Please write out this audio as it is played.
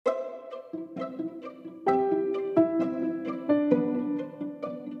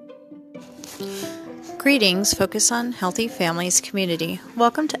Greetings, Focus on Healthy Families community.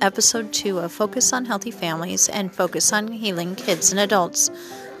 Welcome to episode 2 of Focus on Healthy Families and Focus on Healing Kids and Adults.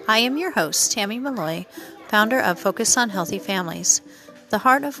 I am your host, Tammy Malloy, founder of Focus on Healthy Families. The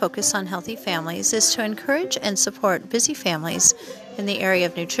heart of Focus on Healthy Families is to encourage and support busy families in the area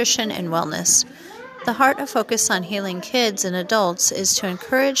of nutrition and wellness. The heart of Focus on Healing Kids and Adults is to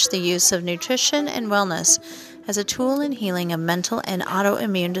encourage the use of nutrition and wellness as a tool in healing of mental and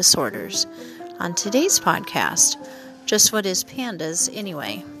autoimmune disorders. On today's podcast, just what is PANDAS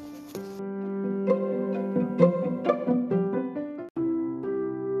anyway?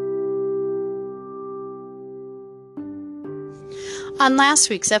 On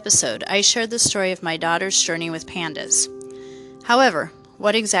last week's episode, I shared the story of my daughter's journey with PANDAS. However,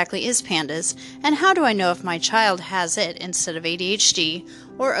 what exactly is PANDAS, and how do I know if my child has it instead of ADHD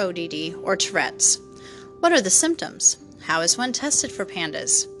or ODD or Tourette's? What are the symptoms? How is one tested for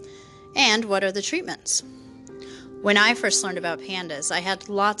PANDAS? And what are the treatments? When I first learned about PANDAS, I had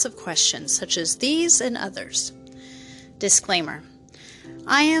lots of questions, such as these and others. Disclaimer: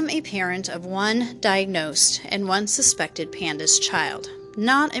 I am a parent of one diagnosed and one suspected PANDAS child,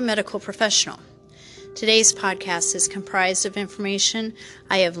 not a medical professional. Today's podcast is comprised of information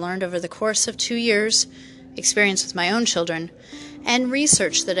I have learned over the course of 2 years, experience with my own children, and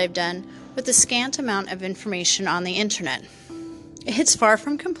research that I've done with the scant amount of information on the internet. It's far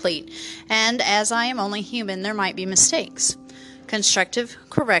from complete, and as I am only human, there might be mistakes. Constructive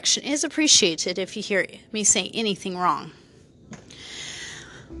correction is appreciated if you hear me say anything wrong.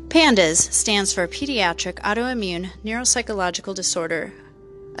 PANDAS stands for Pediatric Autoimmune Neuropsychological Disorder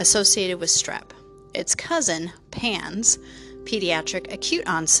associated with strep. Its cousin, PANS, Pediatric Acute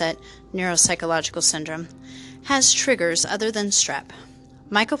Onset Neuropsychological Syndrome, has triggers other than strep.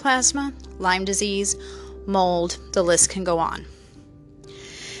 Mycoplasma, Lyme disease, mold, the list can go on.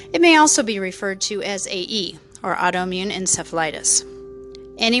 It may also be referred to as AE, or autoimmune encephalitis.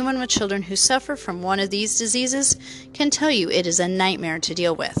 Anyone with children who suffer from one of these diseases can tell you it is a nightmare to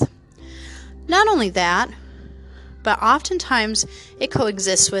deal with. Not only that, but oftentimes it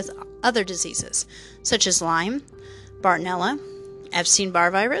coexists with other diseases, such as Lyme, Bartonella,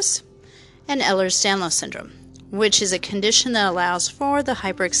 Epstein-Barr virus, and Ehlers-Danlos syndrome, which is a condition that allows for the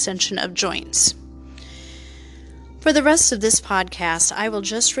hyperextension of joints. For the rest of this podcast, I will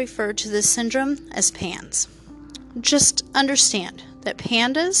just refer to this syndrome as PANS. Just understand that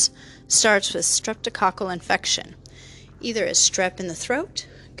PANDAS starts with streptococcal infection, either as strep in the throat,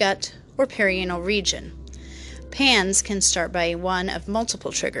 gut, or perianal region. PANS can start by one of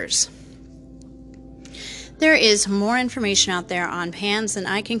multiple triggers. There is more information out there on PANS than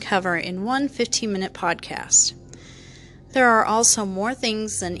I can cover in one 15-minute podcast. There are also more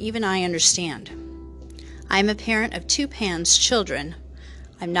things than even I understand. I am a parent of 2 PANS children.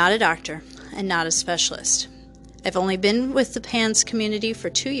 I'm not a doctor and not a specialist. I've only been with the PANS community for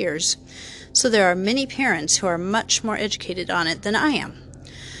 2 years, so there are many parents who are much more educated on it than I am.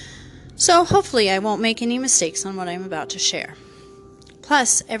 So hopefully I won't make any mistakes on what I'm about to share.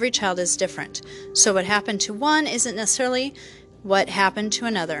 Plus, every child is different, so what happened to one isn't necessarily what happened to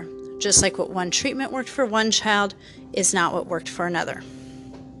another, just like what one treatment worked for one child is not what worked for another.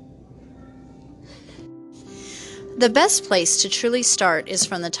 The best place to truly start is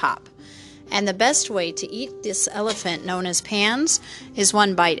from the top, and the best way to eat this elephant known as PANS is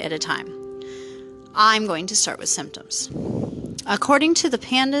one bite at a time. I'm going to start with symptoms. According to the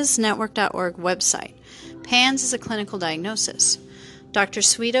PANDASnetwork.org website, PANS is a clinical diagnosis. Dr.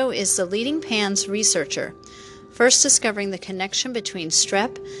 Swedo is the leading PANS researcher, first discovering the connection between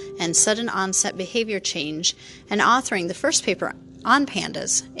strep and sudden onset behavior change and authoring the first paper on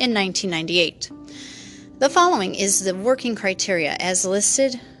PANDAS in 1998. The following is the working criteria as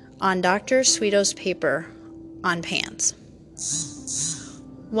listed on Dr. Swedo's paper on PANS.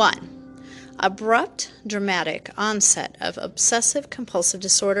 1. Abrupt, dramatic onset of obsessive-compulsive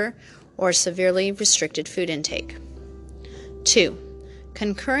disorder or severely restricted food intake. 2.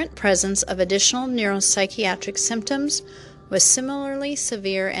 Concurrent presence of additional neuropsychiatric symptoms with similarly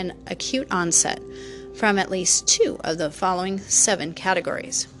severe and acute onset from at least 2 of the following 7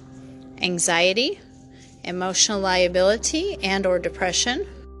 categories: anxiety, emotional liability and or depression,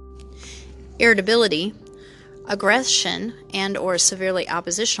 irritability, aggression and or severely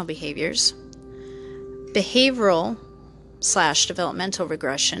oppositional behaviors, behavioral/developmental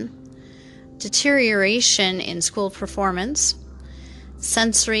regression, deterioration in school performance,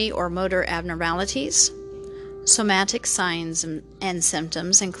 sensory or motor abnormalities, somatic signs and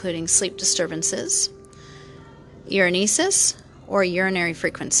symptoms including sleep disturbances, urinesis or urinary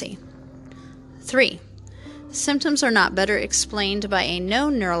frequency. 3. Symptoms are not better explained by a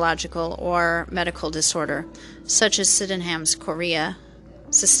known neurological or medical disorder, such as Sydenham's chorea,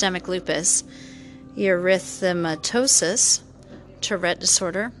 systemic lupus, erythematosus, Tourette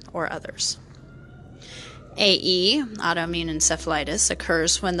disorder, or others. AE, autoimmune encephalitis,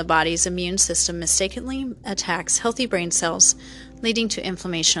 occurs when the body's immune system mistakenly attacks healthy brain cells, leading to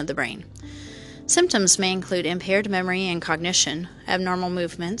inflammation of the brain. Symptoms may include impaired memory and cognition, abnormal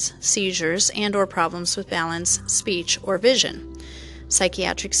movements, seizures, and/or problems with balance, speech, or vision.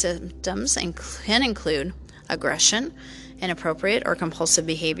 Psychiatric symptoms can include aggression, inappropriate or compulsive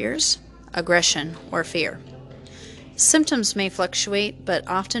behaviors, aggression, or fear. Symptoms may fluctuate, but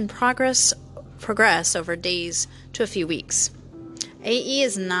often progress over days to a few weeks. AE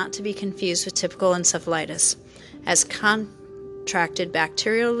is not to be confused with typical encephalitis, as contracted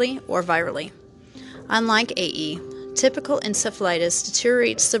bacterially or virally. Unlike AE, typical encephalitis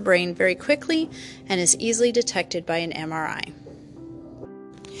deteriorates the brain very quickly and is easily detected by an MRI.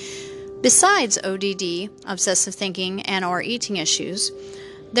 Besides ODD, obsessive thinking, and/or eating issues,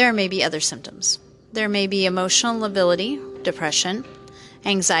 there may be other symptoms. There may be emotional lability, depression,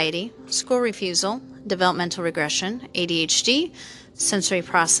 anxiety, school refusal, developmental regression, ADHD, sensory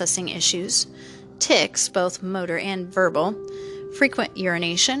processing issues, tics, both motor and verbal, frequent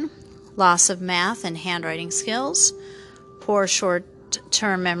urination, loss of math and handwriting skills, poor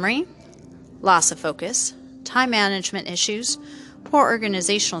short-term memory, loss of focus, time management issues, poor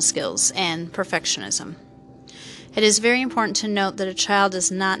organizational skills, and perfectionism. It is very important to note that a child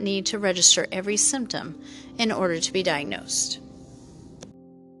does not need to register every symptom in order to be diagnosed.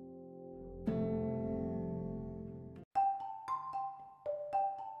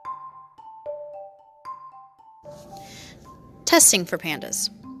 Testing for PANDAS.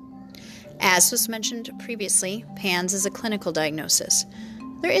 As was mentioned previously, PANS is a clinical diagnosis.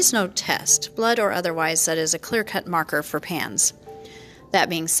 There is no test, blood or otherwise, that is a clear-cut marker for PANS. That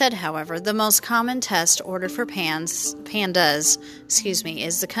being said, however, the most common test ordered for PANDAS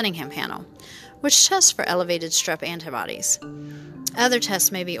is the Cunningham panel, which tests for elevated strep antibodies. Other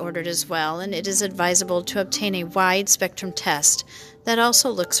tests may be ordered as well, and it is advisable to obtain a wide-spectrum test that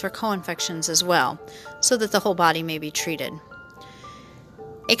also looks for co-infections as well, so that the whole body may be treated.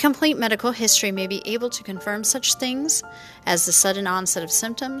 A complete medical history may be able to confirm such things as the sudden onset of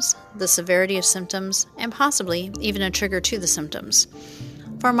symptoms, the severity of symptoms, and possibly even a trigger to the symptoms.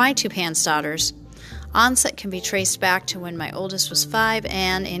 For my two PANS daughters, onset can be traced back to when my oldest was 5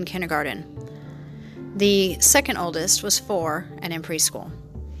 and in kindergarten. The second oldest was 4 and in preschool.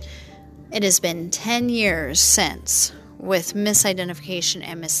 It has been 10 years since, with misidentification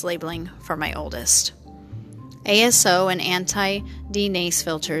and mislabeling for my oldest. ASO and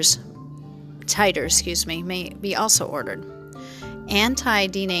anti-DNase titers may be also ordered.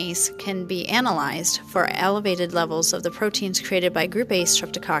 Anti-DNase can be analyzed for elevated levels of the proteins created by group A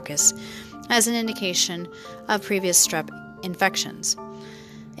streptococcus as an indication of previous strep infections.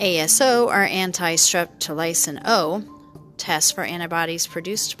 ASO, or anti-streptolysin O, tests for antibodies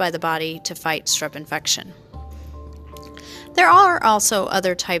produced by the body to fight strep infection. There are also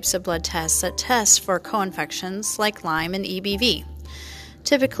other types of blood tests that test for co-infections like Lyme and EBV.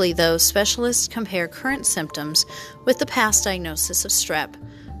 Typically, though, specialists compare current symptoms with the past diagnosis of strep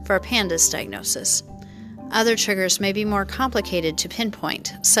for a PANDAS diagnosis. Other triggers may be more complicated to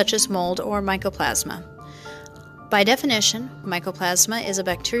pinpoint, such as mold or mycoplasma. By definition, mycoplasma is a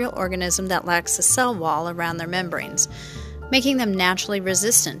bacterial organism that lacks a cell wall around their membranes, making them naturally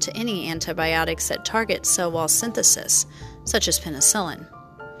resistant to any antibiotics that target cell wall synthesis, such as penicillin.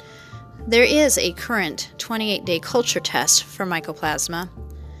 There is a current 28-day culture test for mycoplasma,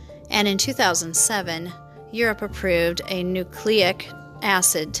 and in 2007, Europe approved a nucleic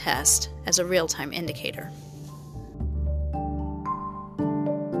acid test as a real-time indicator.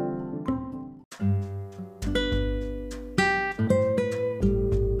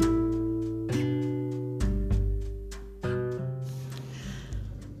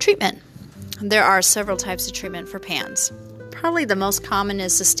 Treatment. There are several types of treatment for PANS. Probably the most common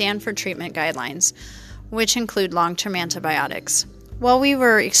is the Stanford treatment guidelines, which include long-term antibiotics. While we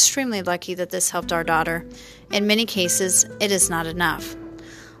were extremely lucky that this helped our daughter, in many cases it is not enough.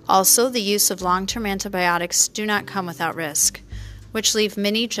 Also, the use of long-term antibiotics do not come without risk, which leave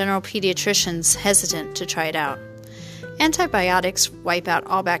many general pediatricians hesitant to try it out. Antibiotics wipe out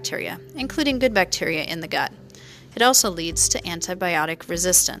all bacteria, including good bacteria in the gut. It also leads to antibiotic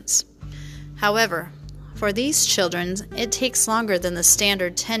resistance. However, for these children, it takes longer than the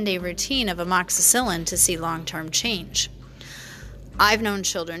standard 10-day routine of amoxicillin to see long-term change. I've known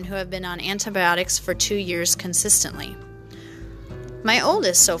children who have been on antibiotics for 2 years consistently. My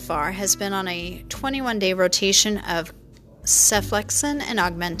oldest so far has been on a 21-day rotation of Ceflexin and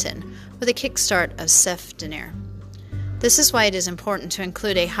Augmentin with a kickstart of Cefdinir. This is why it is important to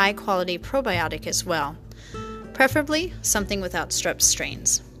include a high-quality probiotic as well, preferably something without strep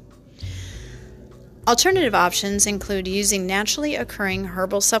strains. Alternative options include using naturally occurring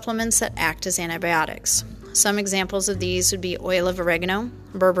herbal supplements that act as antibiotics. Some examples of these would be oil of oregano,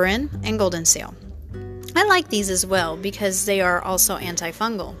 berberine, and golden seal. I like these as well because they are also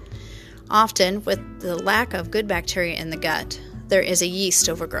antifungal. Often, with the lack of good bacteria in the gut, there is a yeast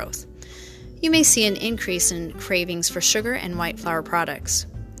overgrowth. You may see an increase in cravings for sugar and white flour products.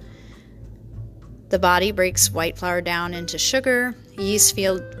 The body breaks white flour down into sugar, yeast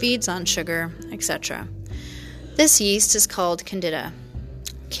feeds on sugar, etc. This yeast is called Candida.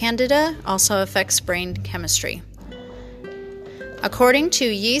 Candida also affects brain chemistry. According to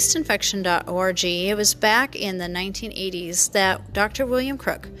yeastinfection.org, it was back in the 1980s that Dr. William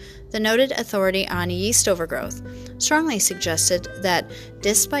Crook, the noted authority on yeast overgrowth, strongly suggested that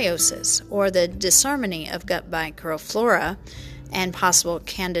dysbiosis, or the disharmony of gut microflora and possible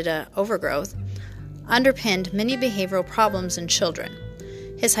Candida overgrowth, underpinned many behavioral problems in children.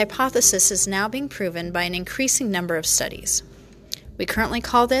 His hypothesis is now being proven by an increasing number of studies. We currently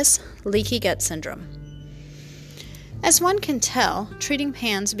call this leaky gut syndrome. As one can tell, treating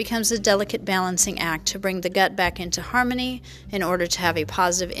PANS becomes a delicate balancing act to bring the gut back into harmony in order to have a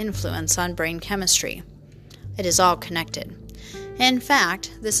positive influence on brain chemistry. It is all connected. In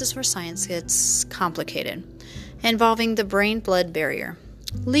fact, this is where science gets complicated, involving the brain-blood barrier.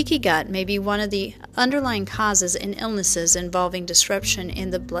 Leaky gut may be one of the underlying causes in illnesses involving disruption in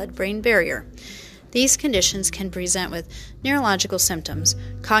the blood-brain barrier. These conditions can present with neurological symptoms,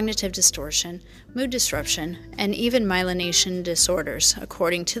 cognitive distortion, mood disruption, and even myelination disorders,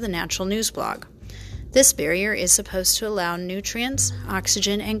 according to the Natural News blog. This barrier is supposed to allow nutrients,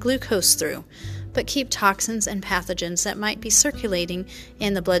 oxygen, and glucose through, but keep toxins and pathogens that might be circulating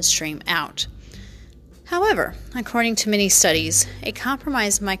in the bloodstream out. However, according to many studies, a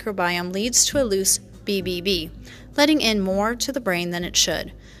compromised microbiome leads to a loose BBB, letting in more to the brain than it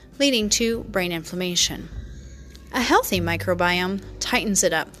should, leading to brain inflammation. A healthy microbiome tightens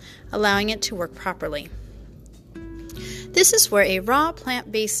it up, allowing it to work properly. This is where a raw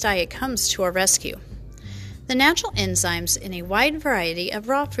plant-based diet comes to our rescue. The natural enzymes in a wide variety of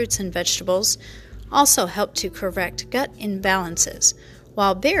raw fruits and vegetables also help to correct gut imbalances,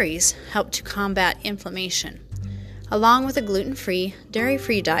 while berries help to combat inflammation, along with a gluten-free,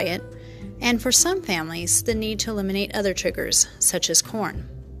 dairy-free diet, and for some families, the need to eliminate other triggers, such as corn.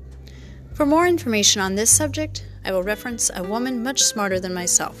 For more information on this subject, I will reference a woman much smarter than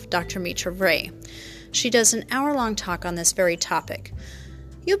myself, Dr. Mitra Vray. She does an hour-long talk on this very topic.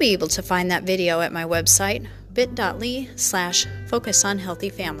 You'll be able to find that video at my website,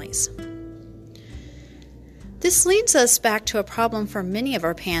 bit.ly/focusonhealthyfamilies. This leads us back to a problem for many of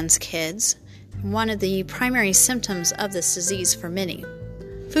our PANS kids, and one of the primary symptoms of this disease for many: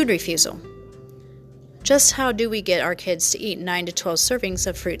 food refusal. Just how do we get our kids to eat 9 to 12 servings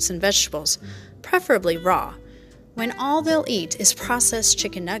of fruits and vegetables, preferably raw, when all they'll eat is processed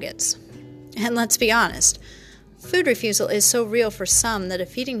chicken nuggets? And let's be honest, food refusal is so real for some that a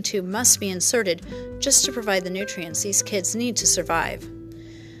feeding tube must be inserted just to provide the nutrients these kids need to survive.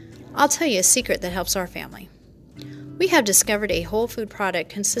 I'll tell you a secret that helps our family. We have discovered a whole food product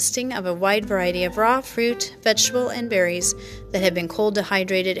consisting of a wide variety of raw fruit, vegetable, and berries that have been cold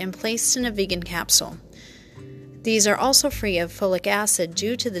dehydrated and placed in a vegan capsule. These are also free of folic acid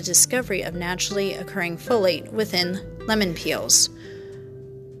due to the discovery of naturally occurring folate within lemon peels.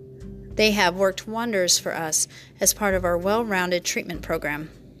 They have worked wonders for us as part of our well-rounded treatment program.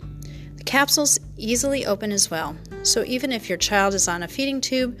 The capsules easily open as well, so even if your child is on a feeding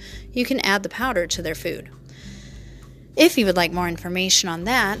tube, you can add the powder to their food. If you would like more information on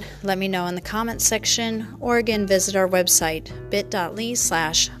that, let me know in the comments section, or again visit our website,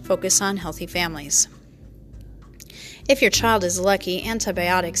 bit.ly/focusonhealthyfamilies. If your child is lucky,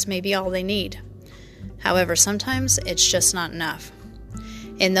 antibiotics may be all they need. However, sometimes it's just not enough.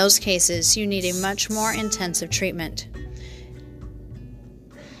 In those cases, you need a much more intensive treatment.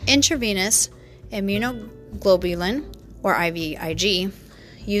 Intravenous immunoglobulin, or IVIG,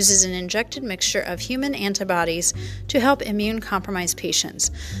 uses an injected mixture of human antibodies to help immune-compromised patients,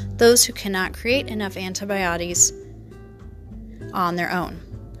 those who cannot create enough antibodies on their own,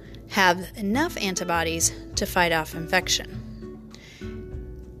 have enough antibodies to fight off infection.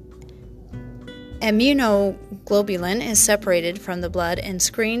 Immunoglobulin is separated from the blood and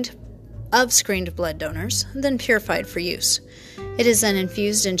screened blood donors, then purified for use. It is then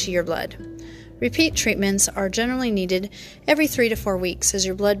infused into your blood. Repeat treatments are generally needed every 3 to 4 weeks as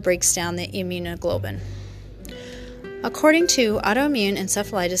your blood breaks down the immunoglobulin. According to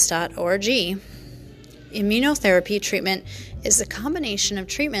autoimmuneencephalitis.org, immunotherapy treatment is a combination of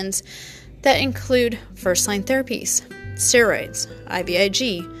treatments that include first-line therapies, steroids,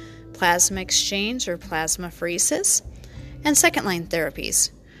 IVIG, plasma exchange or plasmapheresis, and second-line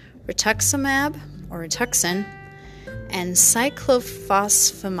therapies, rituximab or Rituxan, and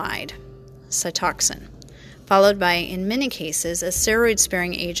cyclophosphamide, Cytoxan, followed by, in many cases, a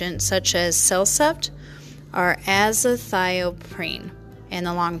steroid-sparing agent such as CellCept or azathioprine in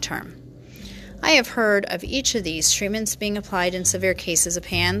the long term. I have heard of each of these treatments being applied in severe cases of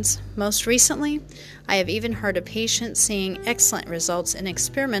PANS. Most recently, I have even heard of patients seeing excellent results in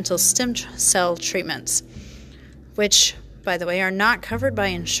experimental stem cell treatments, which, by the way, are not covered by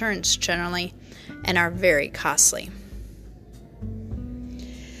insurance generally and are very costly.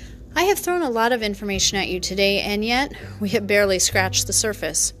 I have thrown a lot of information at you today, and yet we have barely scratched the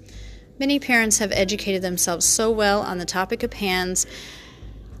surface. Many parents have educated themselves so well on the topic of PANS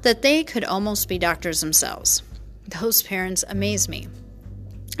that they could almost be doctors themselves. Those parents amaze me.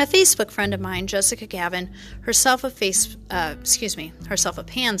 A Facebook friend of mine, Jessica Gavin, herself a PANS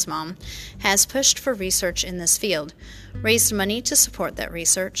mom, has pushed for research in this field, raised money to support that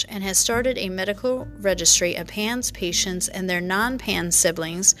research, and has started a medical registry of PANS patients and their non-PANS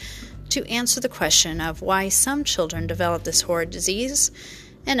siblings to answer the question of why some children develop this horrid disease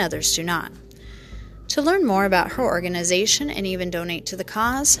and others do not. To learn more about her organization and even donate to the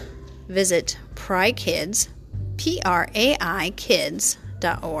cause, visit PRAIKids,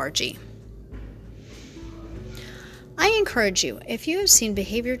 PRAIKids.org. I encourage you, if you have seen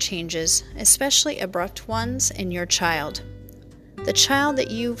behavior changes, especially abrupt ones, in your child, the child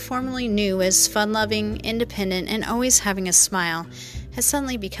that you formerly knew as fun-loving, independent, and always having a smile has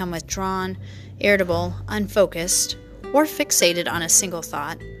suddenly become withdrawn, irritable, unfocused, or fixated on a single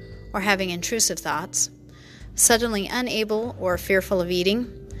thought, or having intrusive thoughts, suddenly unable or fearful of eating,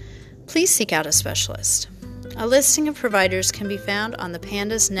 please seek out a specialist. A listing of providers can be found on the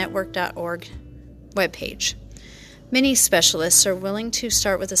pandasnetwork.org webpage. Many specialists are willing to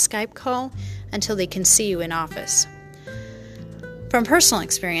start with a Skype call until they can see you in office. From personal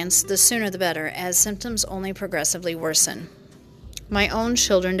experience, the sooner the better, as symptoms only progressively worsen. My own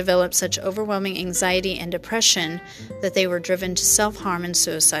children developed such overwhelming anxiety and depression that they were driven to self-harm and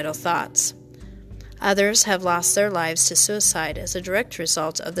suicidal thoughts. Others have lost their lives to suicide as a direct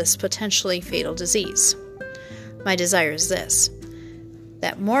result of this potentially fatal disease. My desire is this: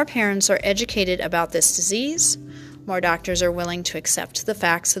 that more parents are educated about this disease, more doctors are willing to accept the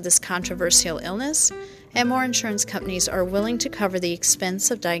facts of this controversial illness, and more insurance companies are willing to cover the expense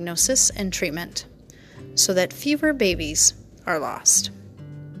of diagnosis and treatment, so that fewer babies are lost.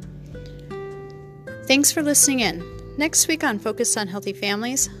 Thanks for listening in. Next week on Focus on Healthy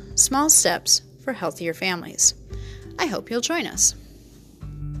Families, Small Steps for Healthier Families. I hope you'll join us.